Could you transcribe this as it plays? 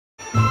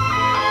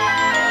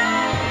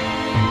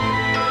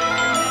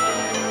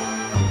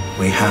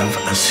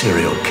have a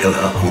serial killer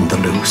on the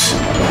loose.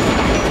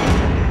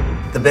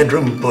 The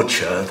bedroom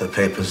butcher, the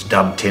papers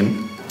dubbed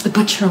him. The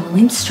butcher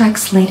only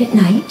strikes late at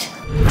night.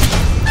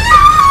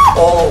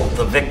 All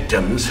the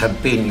victims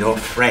have been your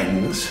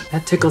friends.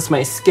 That tickles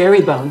my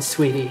scary bones,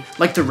 sweetie.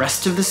 Like the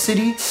rest of the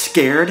city,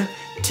 scared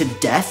to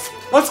death?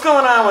 What's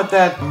going on with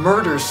that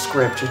murder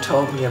script you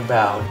told me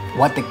about?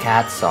 What the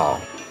cat saw.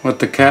 What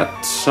the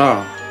cat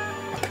saw.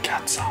 What the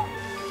cat saw.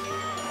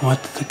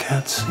 What did the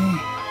cat see?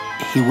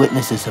 He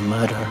witnesses a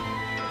murder.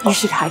 You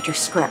should hide your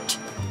script.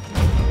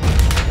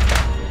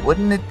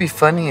 Wouldn't it be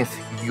funny if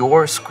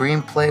your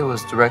screenplay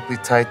was directly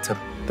tied to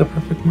The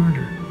perfect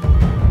murder.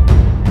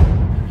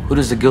 Who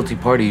does the guilty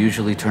party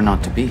usually turn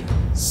out to be?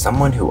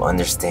 Someone who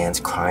understands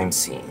crime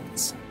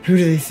scenes. Who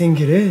do they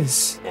think it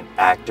is? An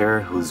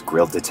actor who's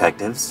grilled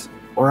detectives?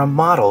 Or a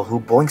model who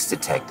boinks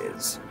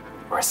detectives?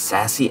 Or a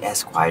sassy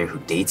esquire who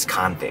dates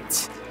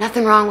convicts?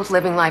 Nothing wrong with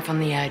living life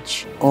on the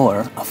edge.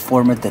 Or a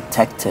former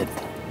detective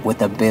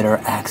with a bitter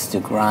axe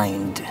to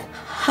grind.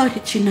 How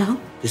did you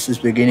know? This is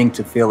beginning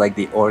to feel like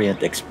the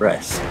Orient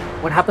Express.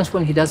 What happens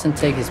when he doesn't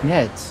take his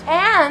meds?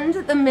 And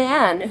the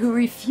man who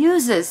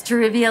refuses to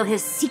reveal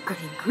his secret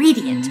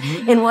ingredient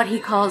in what he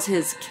calls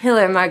his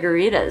killer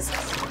margaritas.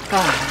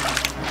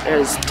 Oh,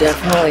 there's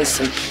definitely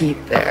some heat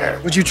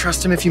there. Would you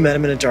trust him if you met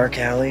him in a dark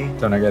alley?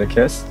 Don't I get a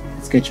kiss?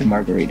 Let's get your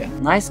margarita.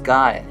 Nice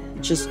guy. He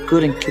just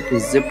couldn't keep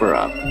his zipper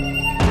up.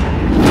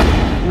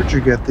 Where'd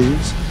you get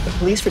these? The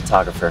police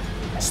photographer.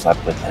 I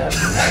slept with him.